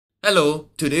Hello,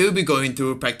 today we'll be going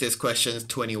through practice questions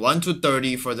 21 to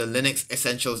 30 for the Linux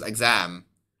Essentials exam.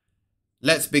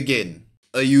 Let's begin.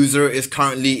 A user is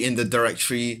currently in the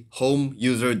directory home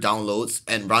user downloads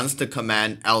and runs the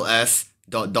command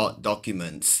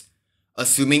ls:/documents.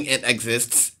 Assuming it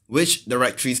exists, which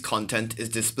directory's content is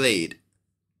displayed?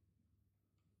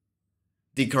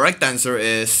 The correct answer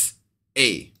is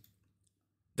A.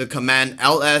 The command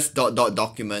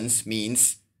ls:/documents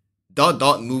means ...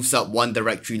 moves up one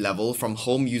directory level from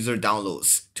home user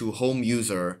downloads to home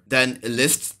user, then it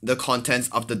lists the contents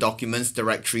of the documents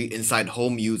directory inside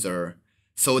home user.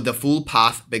 So the full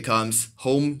path becomes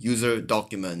home user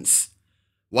documents.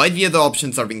 Why the other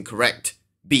options are incorrect?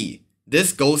 B.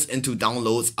 This goes into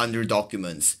downloads under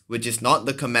documents, which is not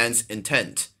the command's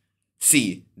intent.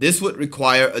 C. This would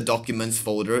require a documents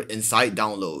folder inside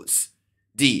downloads.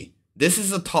 D. This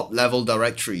is a top level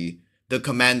directory. The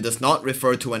command does not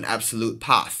refer to an absolute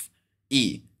path.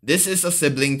 E. This is a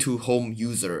sibling to home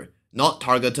user, not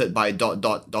targeted by ...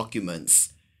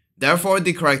 documents. Therefore,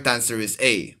 the correct answer is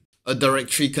A. A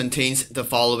directory contains the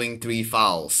following three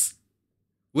files.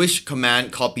 Which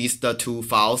command copies the two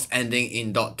files ending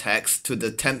in .text to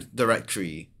the temp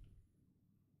directory?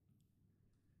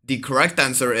 The correct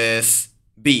answer is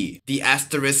B. The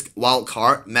asterisk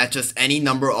wildcard matches any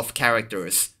number of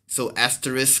characters, so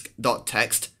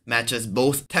 *.text matches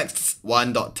both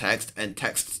text1.text and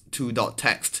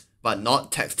text2.text, but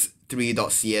not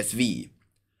text3.csv.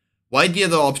 Why the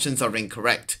other options are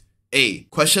incorrect? A. ?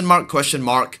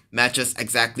 Matches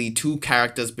exactly two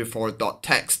characters before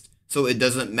 .text, so it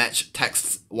doesn't match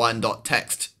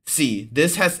text1.text. C.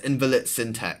 This has invalid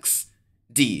syntax.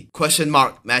 D. ?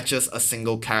 Matches a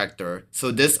single character,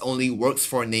 so this only works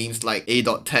for names like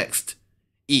a.text.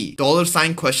 E.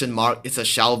 $? is a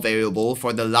shell variable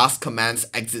for the last command's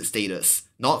exit status,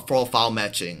 not for file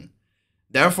matching.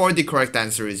 Therefore, the correct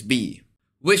answer is B.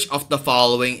 Which of the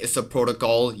following is a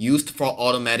protocol used for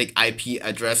automatic IP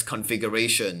address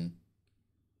configuration?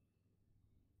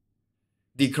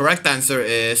 The correct answer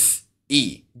is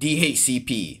E.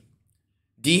 DHCP.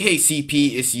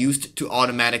 DHCP is used to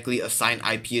automatically assign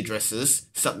IP addresses,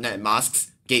 subnet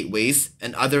masks, gateways,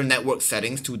 and other network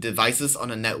settings to devices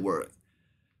on a network.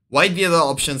 Why the other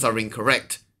options are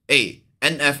incorrect? A.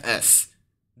 NFS.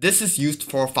 This is used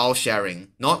for file sharing,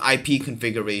 not IP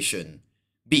configuration.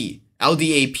 B.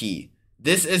 LDAP.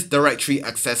 This is Directory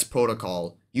Access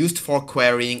Protocol, used for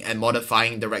querying and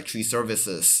modifying directory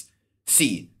services.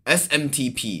 C.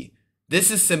 SMTP.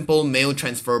 This is Simple Mail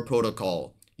Transfer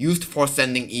Protocol, used for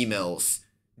sending emails.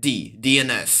 D.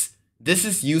 DNS. This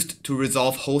is used to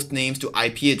resolve host names to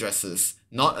IP addresses,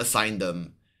 not assign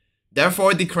them.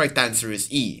 Therefore, the correct answer is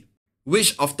E.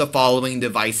 Which of the following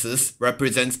devices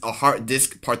represents a hard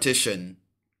disk partition?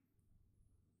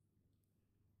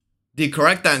 The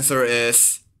correct answer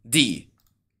is D.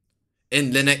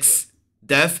 In Linux,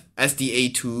 dev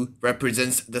SDA2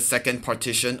 represents the second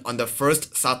partition on the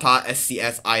first SATA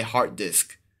SCSI hard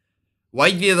disk.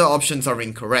 Why the other options are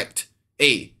incorrect?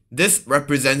 A. This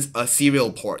represents a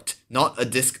serial port, not a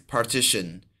disk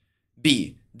partition.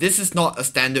 B. This is not a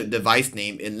standard device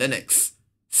name in Linux.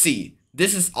 C.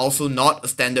 This is also not a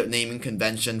standard naming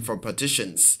convention for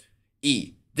partitions.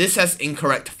 E. This has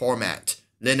incorrect format.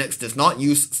 Linux does not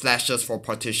use slashes for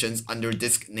partitions under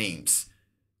disk names.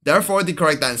 Therefore, the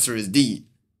correct answer is D.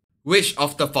 Which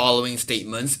of the following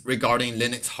statements regarding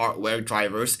Linux hardware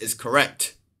drivers is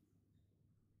correct?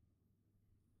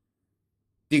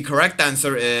 The correct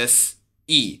answer is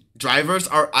E. Drivers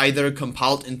are either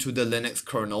compiled into the Linux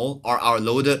kernel or are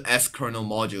loaded as kernel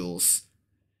modules.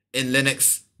 In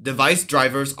Linux, device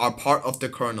drivers are part of the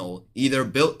kernel, either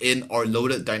built in or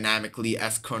loaded dynamically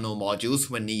as kernel modules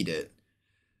when needed.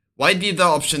 Why the other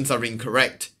options are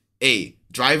incorrect? A.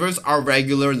 Drivers are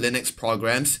regular Linux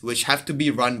programs which have to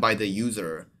be run by the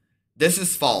user. This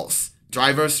is false.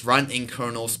 Drivers run in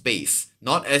kernel space,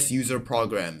 not as user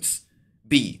programs.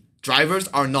 B. Drivers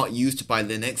are not used by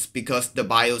Linux because the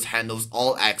BIOS handles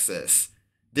all access.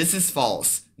 This is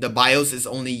false. The BIOS is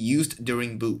only used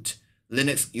during boot.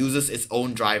 Linux uses its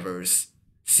own drivers.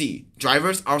 C.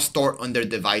 Drivers are stored on their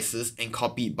devices and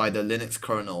copied by the Linux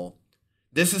kernel.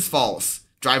 This is false.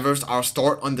 Drivers are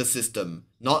stored on the system,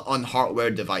 not on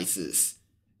hardware devices.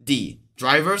 D.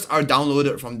 Drivers are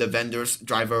downloaded from the vendor's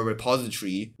driver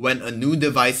repository when a new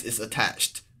device is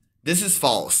attached. This is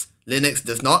false. Linux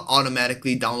does not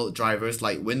automatically download drivers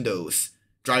like Windows.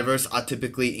 Drivers are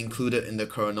typically included in the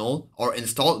kernel or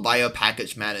installed via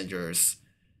package managers.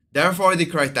 Therefore, the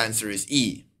correct answer is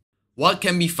E. What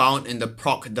can be found in the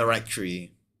proc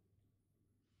directory?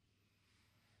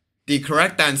 The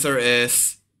correct answer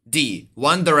is D.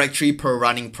 One directory per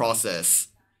running process.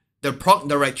 The proc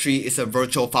directory is a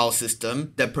virtual file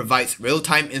system that provides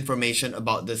real-time information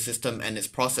about the system and its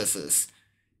processes.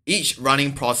 Each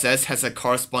running process has a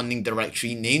corresponding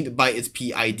directory named by its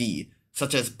PID,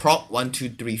 such as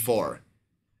proc1234.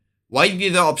 Why the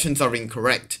other options are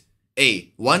incorrect?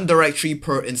 A. One directory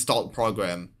per installed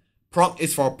program. Proc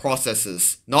is for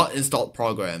processes, not installed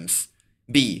programs.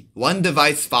 B. One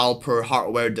device file per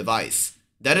hardware device.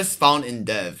 That is found in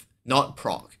dev, not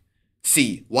proc.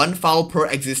 C. One file per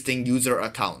existing user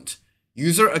account.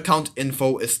 User account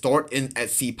info is stored in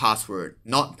 @C password,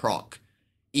 not proc.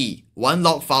 E. One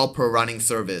log file per running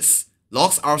service.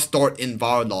 Logs are stored in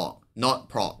var log, not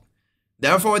proc.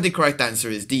 Therefore, the correct answer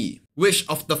is D. Which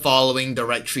of the following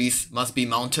directories must be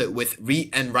mounted with read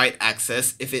and write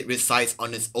access if it resides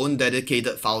on its own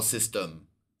dedicated file system?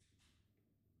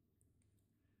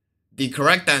 The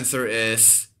correct answer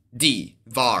is D.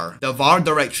 var. The var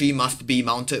directory must be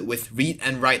mounted with read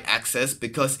and write access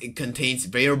because it contains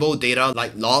variable data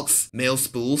like logs, mail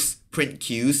spools, print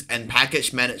queues, and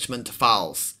package management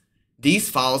files. These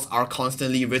files are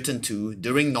constantly written to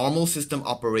during normal system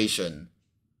operation.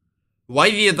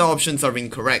 Why the other options are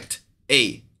incorrect?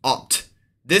 A. Opt.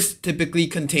 This typically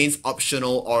contains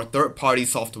optional or third-party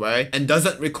software and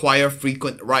doesn't require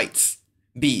frequent writes.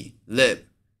 B. Lib.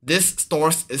 This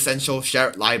stores essential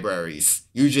shared libraries,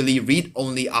 usually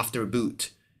read-only after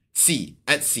boot. C.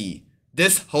 etc.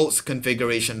 This holds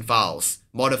configuration files,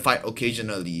 modified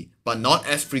occasionally, but not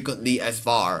as frequently as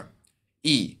var.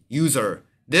 E. User.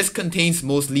 This contains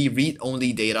mostly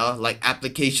read-only data like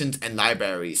applications and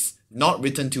libraries, not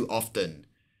written to often.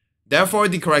 Therefore,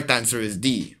 the correct answer is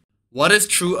D. What is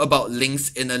true about links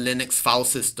in a Linux file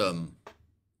system?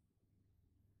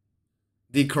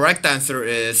 The correct answer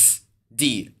is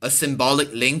D. A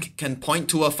symbolic link can point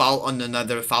to a file on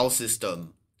another file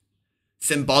system.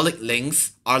 Symbolic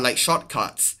links are like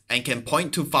shortcuts and can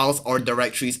point to files or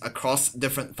directories across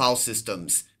different file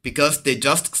systems because they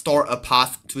just store a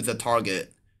path to the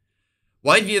target.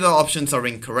 Why the other options are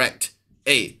incorrect?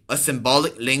 A. A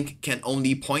symbolic link can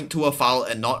only point to a file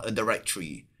and not a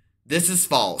directory. This is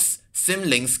false.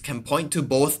 Symlinks can point to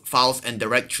both files and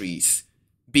directories.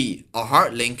 B. A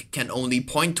hard link can only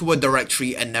point to a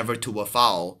directory and never to a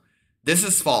file. This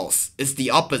is false. It's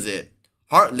the opposite.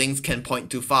 Hard links can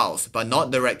point to files, but not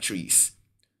directories.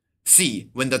 C.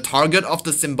 When the target of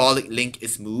the symbolic link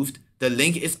is moved, the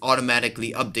link is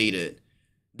automatically updated.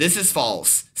 This is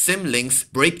false. Symlinks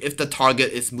break if the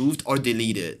target is moved or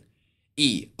deleted.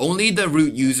 E. Only the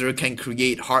root user can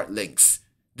create hard links.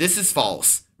 This is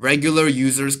false. Regular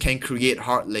users can create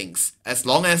hard links, as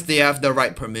long as they have the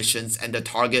right permissions and the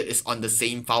target is on the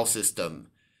same file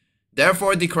system.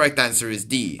 Therefore, the correct answer is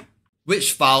D.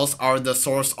 Which files are the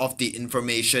source of the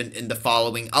information in the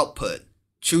following output?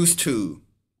 Choose 2.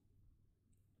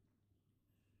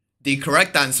 The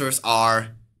correct answers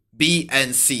are B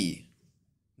and C.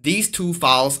 These two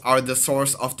files are the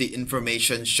source of the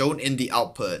information shown in the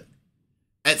output.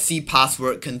 @C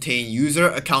password contain user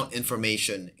account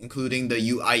information, including the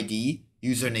UID,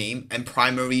 username, and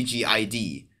primary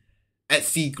GID.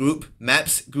 @C group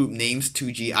maps group names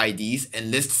to GIDs and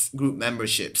lists group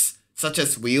memberships, such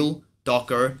as wheel,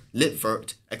 docker,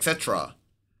 libvirt, etc.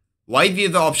 Why the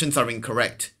other options are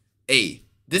incorrect? A.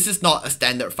 This is not a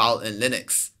standard file in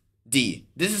Linux. D.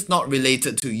 This is not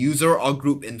related to user or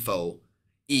group info.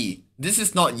 E. This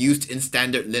is not used in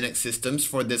standard Linux systems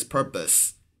for this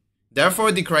purpose.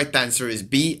 Therefore, the correct answer is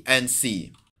B and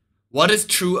C. What is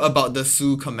true about the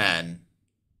su command?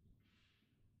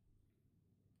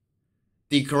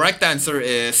 The correct answer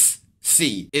is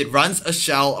C. It runs a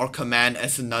shell or command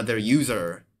as another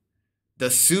user.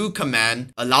 The su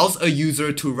command allows a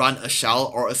user to run a shell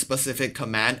or a specific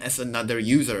command as another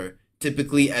user,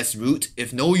 typically as root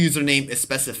if no username is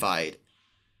specified.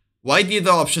 Why the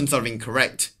other options are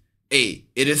incorrect? A.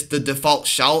 It is the default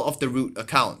shell of the root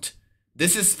account.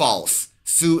 This is false.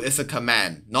 Su is a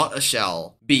command, not a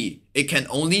shell. B. It can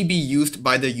only be used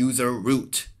by the user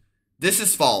root. This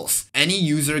is false. Any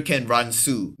user can run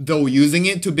su, though using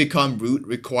it to become root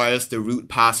requires the root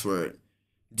password.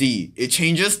 D. It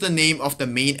changes the name of the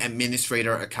main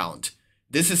administrator account.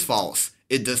 This is false.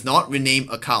 It does not rename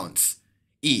accounts.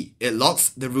 E. It locks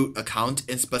the root account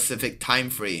in specific time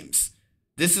frames.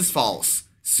 This is false.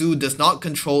 Su does not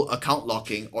control account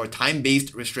locking or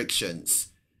time-based restrictions.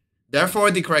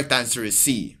 Therefore, the correct answer is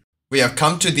C. We have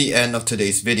come to the end of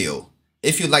today's video.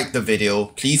 If you liked the video,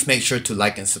 please make sure to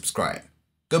like and subscribe.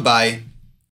 Goodbye.